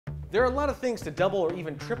There are a lot of things to double or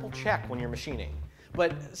even triple check when you're machining,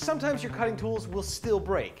 but sometimes your cutting tools will still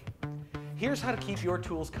break. Here's how to keep your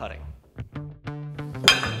tools cutting.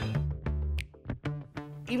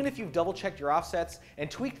 Even if you've double checked your offsets and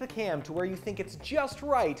tweaked the cam to where you think it's just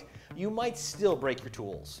right, you might still break your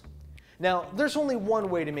tools. Now, there's only one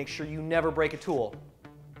way to make sure you never break a tool.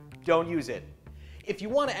 Don't use it. If you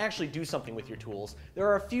want to actually do something with your tools, there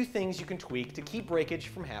are a few things you can tweak to keep breakage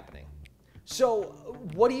from happening. So,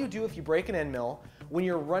 what do you do if you break an end mill when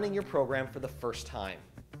you're running your program for the first time?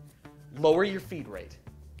 Lower your feed rate.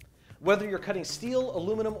 Whether you're cutting steel,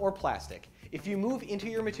 aluminum, or plastic, if you move into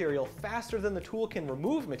your material faster than the tool can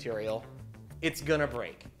remove material, it's gonna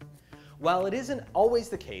break. While it isn't always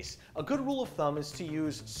the case, a good rule of thumb is to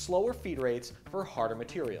use slower feed rates for harder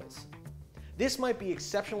materials. This might be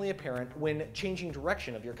exceptionally apparent when changing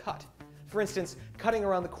direction of your cut. For instance, cutting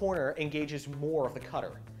around the corner engages more of the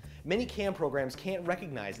cutter. Many CAM programs can't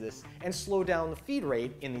recognize this and slow down the feed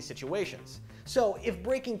rate in these situations. So if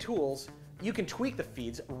breaking tools, you can tweak the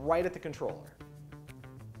feeds right at the controller.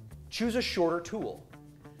 Choose a shorter tool.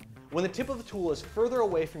 When the tip of the tool is further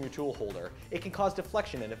away from your tool holder, it can cause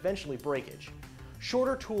deflection and eventually breakage.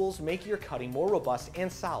 Shorter tools make your cutting more robust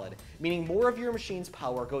and solid, meaning more of your machine's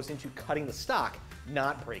power goes into cutting the stock,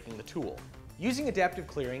 not breaking the tool. Using adaptive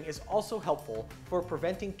clearing is also helpful for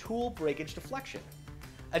preventing tool breakage deflection.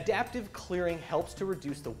 Adaptive clearing helps to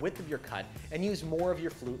reduce the width of your cut and use more of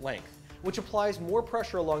your flute length, which applies more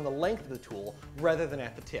pressure along the length of the tool rather than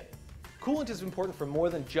at the tip. Coolant is important for more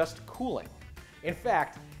than just cooling. In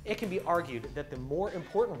fact, it can be argued that the more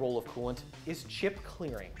important role of coolant is chip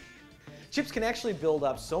clearing. Chips can actually build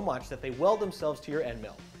up so much that they weld themselves to your end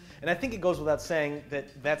mill, and I think it goes without saying that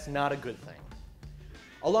that's not a good thing.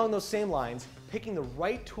 Along those same lines, picking the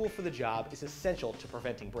right tool for the job is essential to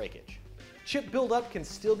preventing breakage. Chip buildup can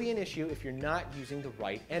still be an issue if you're not using the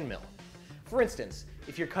right end mill. For instance,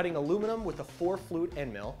 if you're cutting aluminum with a 4-flute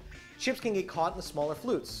end mill, chips can get caught in the smaller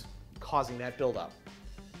flutes, causing that buildup.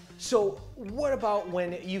 So what about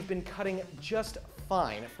when you've been cutting just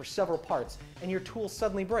fine for several parts and your tool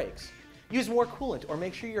suddenly breaks? Use more coolant or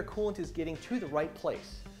make sure your coolant is getting to the right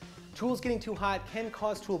place. Tools getting too hot can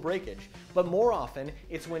cause tool breakage, but more often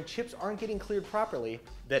it's when chips aren't getting cleared properly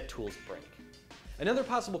that tools break. Another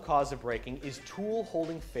possible cause of breaking is tool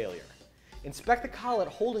holding failure. Inspect the collet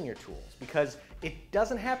holding your tools because it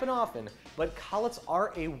doesn't happen often, but collets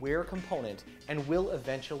are a wear component and will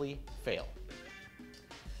eventually fail.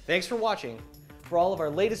 Thanks for watching. For all of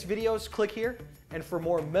our latest videos, click here, and for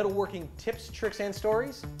more metalworking tips, tricks, and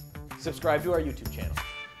stories, subscribe to our YouTube channel.